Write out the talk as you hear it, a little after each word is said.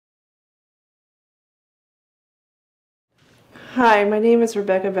Hi, my name is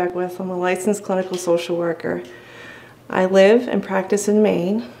Rebecca Beckwith. I'm a licensed clinical social worker. I live and practice in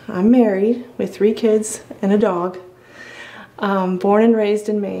Maine. I'm married with 3 kids and a dog. Born and raised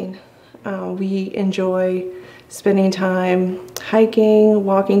in Maine. We enjoy spending time hiking,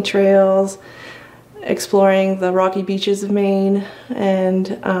 walking trails, exploring the rocky beaches of Maine,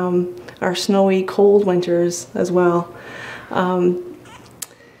 and our snowy, cold winters as well.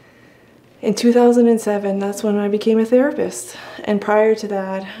 In 2007, that's when I became a therapist. And prior to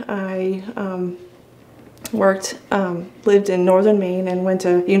that, I lived in northern Maine and went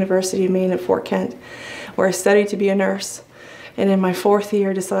to University of Maine at Fort Kent, where I studied to be a nurse. And in my 4th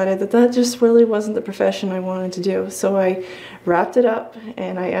year, decided that that just really wasn't the profession I wanted to do. So I wrapped it up,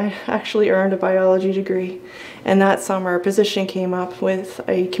 and I actually earned a biology degree. And that summer, a position came up with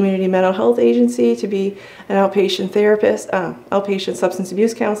a community mental health agency to be an outpatient therapist, outpatient substance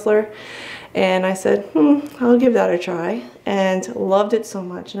abuse counselor. And I said, I'll give that a try, and loved it so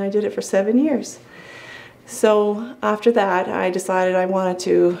much. And I did it for 7 years. So after that, I decided I wanted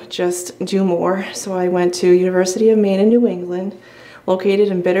to just do more. So I went to University of Maine in New England, located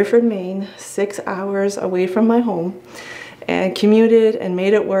in Biddeford, Maine, 6 hours away from my home, and commuted and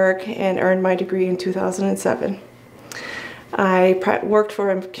made it work and earned my degree in 2007. I worked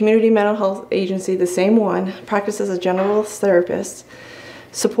for a community mental health agency, the same one, practiced as a general therapist,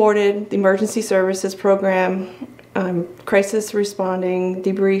 supported the emergency services program, crisis responding,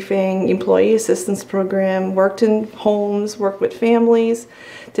 debriefing, employee assistance program, worked in homes, worked with families,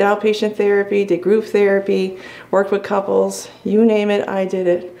 did outpatient therapy, did group therapy, worked with couples, you name it, I did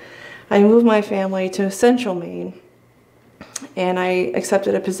it. I moved my family to central Maine, and I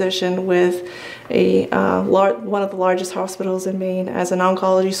accepted a position with one of the largest hospitals in Maine as an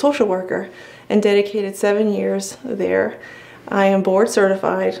oncology social worker, and dedicated 7 years there. I am board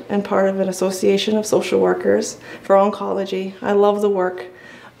certified and part of an association of social workers for oncology. I love the work,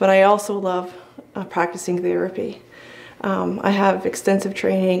 but I also love practicing therapy. I have extensive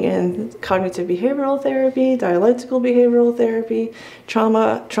training in cognitive behavioral therapy, dialectical behavioral therapy,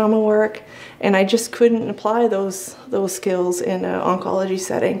 trauma work, and I just couldn't apply those skills in an oncology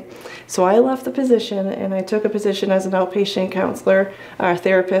setting. So I left the position, and I took a position as an outpatient counselor,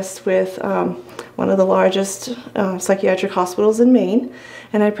 therapist with one of the largest psychiatric hospitals in Maine,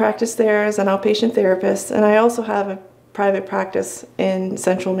 and I practiced there as an outpatient therapist, and I also have a private practice in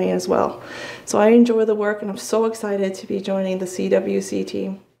central Maine as well. So I enjoy the work, and I'm so excited to be joining the CWC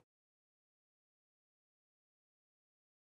team.